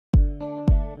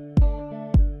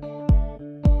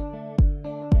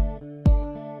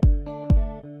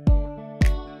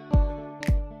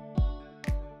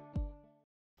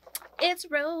It's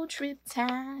road trip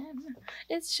time.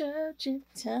 It's road trip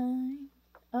time.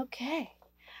 Okay.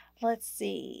 Let's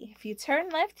see. If you turn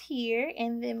left here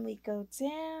and then we go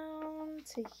down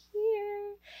to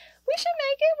here, we should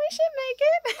make it. We should make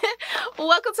it.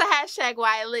 Welcome to hashtag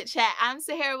Why Lit Chat. I'm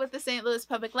Sahara with the St. Louis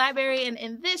Public Library, and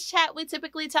in this chat, we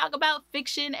typically talk about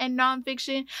fiction and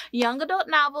nonfiction, young adult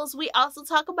novels. We also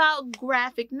talk about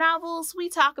graphic novels. We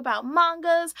talk about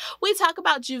mangas. We talk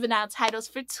about juvenile titles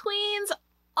for tweens.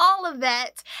 All of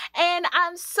that, and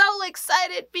I'm so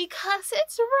excited because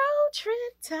it's road trip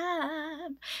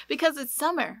time, because it's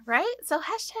summer, right? So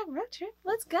hashtag road trip.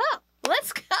 Let's go.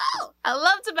 Let's go. I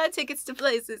love to buy tickets to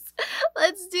places.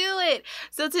 Let's do it.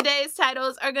 So today's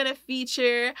titles are going to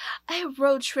feature a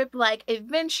road trip like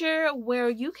adventure where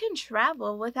you can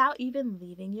travel without even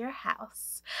leaving your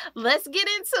house. Let's get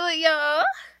into it, y'all.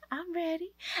 I'm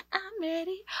ready. I'm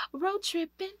ready. Road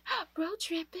tripping. Road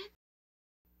tripping.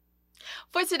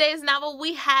 For today's novel,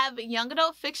 we have a young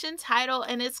adult fiction title,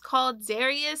 and it's called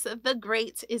Darius the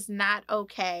Great is Not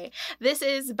Okay. This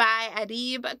is by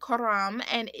Adib Khorram,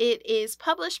 and it is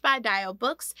published by Dial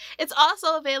Books. It's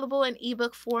also available in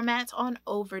ebook format on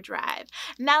Overdrive.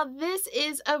 Now, this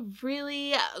is a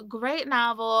really great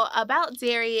novel about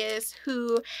Darius,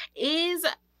 who is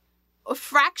a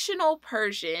fractional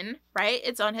Persian, right?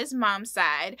 It's on his mom's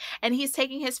side, and he's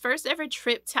taking his first ever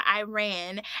trip to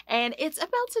Iran, and it's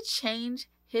about to change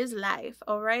his life,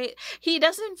 all right? He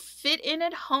doesn't fit in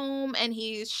at home, and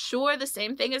he's sure the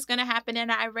same thing is going to happen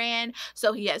in Iran,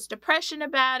 so he has depression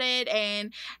about it,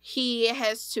 and he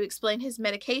has to explain his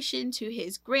medication to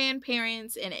his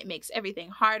grandparents, and it makes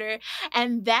everything harder.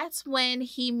 And that's when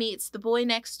he meets the boy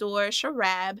next door,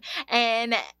 Sharab,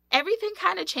 and everything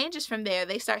kind of changes from there.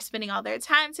 They start spending all their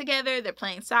time together. They're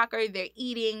playing soccer, they're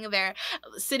eating, they're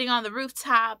sitting on the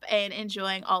rooftop and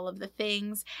enjoying all of the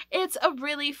things. It's a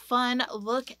really fun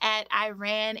look at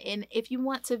Iran, and if you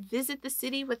want to visit the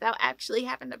city without actually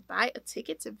having to buy a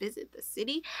ticket to visit the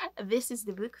city, this is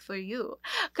the book for you,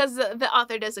 because the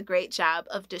author does a great job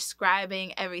of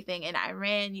describing everything in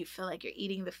Iran. You feel like you're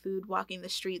eating the food, walking the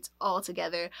streets all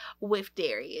together with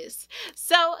Darius.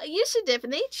 So you should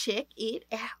definitely check it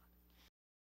out.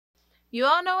 You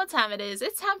all know what time it is.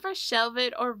 It's time for Shelve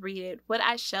It or Read It. Would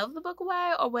I shelve the book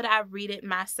away or would I read it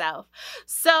myself?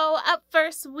 So up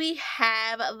first we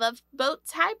have Love Boat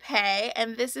Taipei,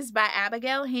 and this is by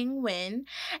Abigail Hing Nguyen.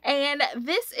 And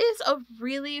this is a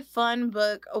really fun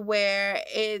book where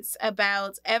it's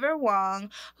about Ever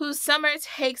Wong, whose summer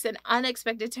takes an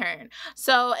unexpected turn.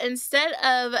 So instead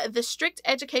of the strict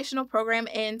educational program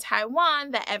in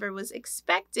Taiwan that Ever was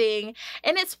expecting,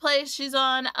 in its place she's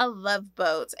on a love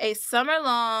boat, a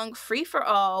summer-long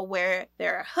free-for-all where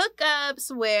there are hookups,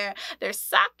 where there's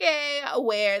sake,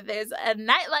 where there's a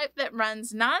nightlife that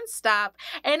runs nonstop,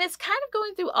 and it's kind of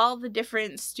going through all the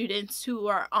different students who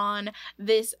are on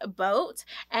this boat,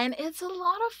 and it's a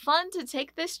lot of fun to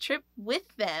take this trip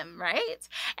with them, right?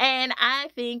 And I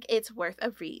think it's worth a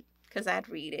read, because I'd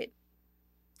read it.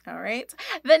 All right.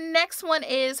 The next one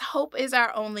is Hope is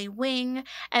Our Only Wing,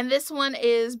 and this one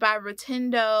is by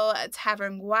Rutindo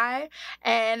Tavernguai,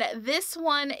 and this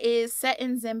one is set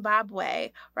in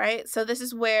Zimbabwe, right? So this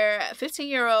is where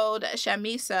 15-year-old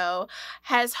Shamiso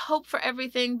has hope for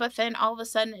everything, but then all of a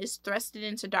sudden is thrusted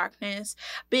into darkness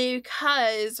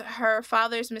because her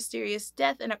father's mysterious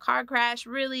death in a car crash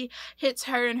really hits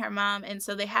her and her mom, and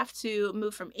so they have to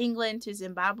move from England to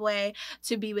Zimbabwe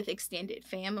to be with extended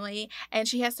family, and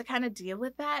she has to kind of deal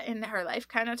with that, and her life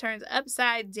kind of turns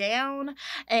upside down,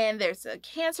 and there's a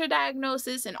cancer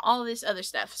diagnosis and all this other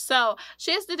stuff. So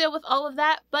she has to deal with all of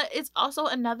that, but it's also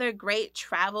another great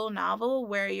travel novel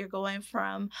where you're going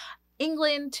from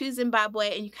England to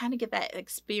Zimbabwe and you kind of get that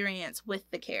experience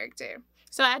with the character.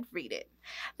 So I'd read it.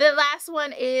 The last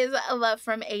one is Love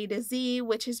from A to Z,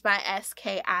 which is by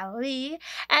S.K. Ali.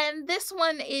 And this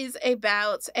one is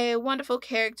about a wonderful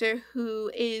character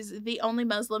who is the only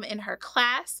Muslim in her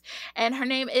class. And her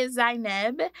name is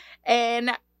Zainab.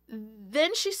 And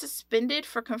then she's suspended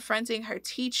for confronting her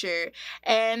teacher,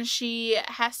 and she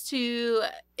has to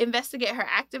investigate her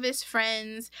activist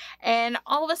friends, and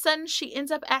all of a sudden she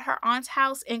ends up at her aunt's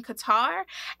house in Qatar,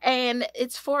 and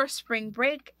it's for spring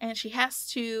break, and she has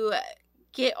to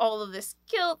get all of this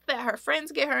guilt that her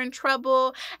friends get her in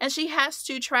trouble, and she has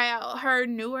to try out her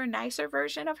newer, nicer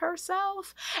version of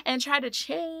herself and try to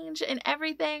change and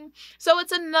everything. So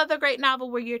it's another great novel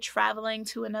where you're traveling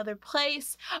to another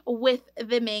place with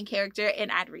the main character,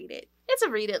 and I'd read it. It's a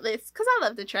read it list because I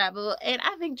love to travel, and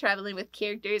I think traveling with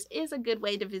characters is a good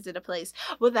way to visit a place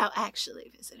without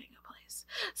actually visiting a place.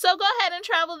 So go ahead and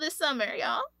travel this summer,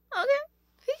 y'all. Okay?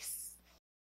 Peace.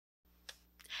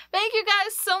 Thank you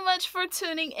guys so much for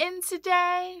tuning in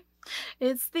today.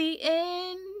 It's the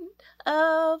end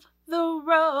of the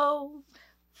road,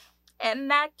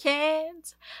 and I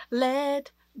can't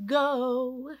let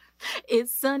go.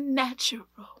 It's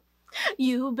unnatural.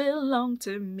 You belong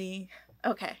to me.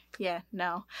 Okay, yeah,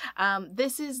 no.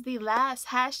 This is the last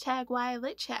hashtag Why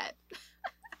Lit Chat.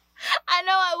 I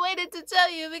know I waited to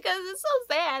tell you because it's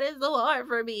so sad. It's so hard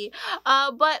for me.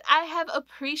 But I have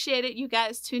appreciated you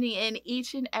guys tuning in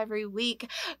each and every week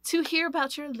to hear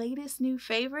about your latest new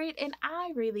favorite, and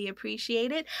I really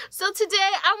appreciate it. So today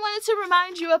I wanted to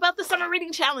remind you about the Summer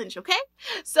Reading Challenge, okay?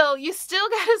 So you still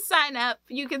gotta sign up.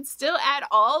 You can still add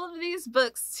all of these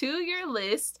books to your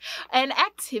list and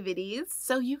activities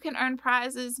so you can earn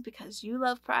prizes because you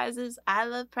love prizes. I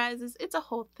love prizes. It's a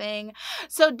whole thing.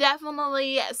 So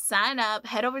definitely sign up,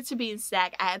 head over to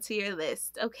Beanstack, add to your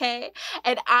list, okay?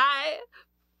 And I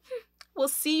will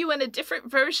see you in a different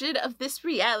version of this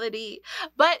reality.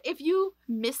 But if you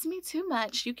miss me too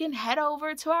much, you can head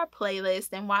over to our playlist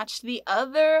and watch the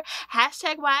other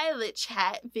hashtag Why Lit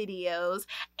Chat videos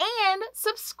and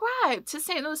subscribe to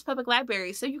St. Louis Public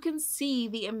Library so you can see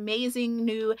the amazing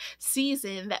new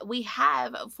season that we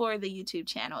have for the YouTube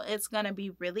channel. It's gonna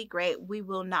be really great. We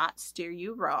will not steer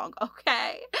you wrong,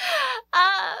 okay?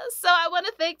 So I want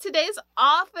to thank today's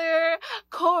author,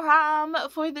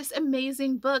 Khorram, for this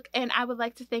amazing book, and I would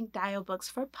like to thank Dio Books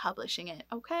for publishing it,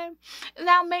 okay?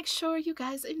 Now make sure you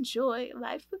guys enjoy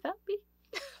life without me.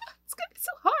 It's gonna be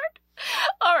so hard.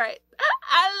 All right.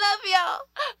 I love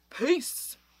y'all. Peace.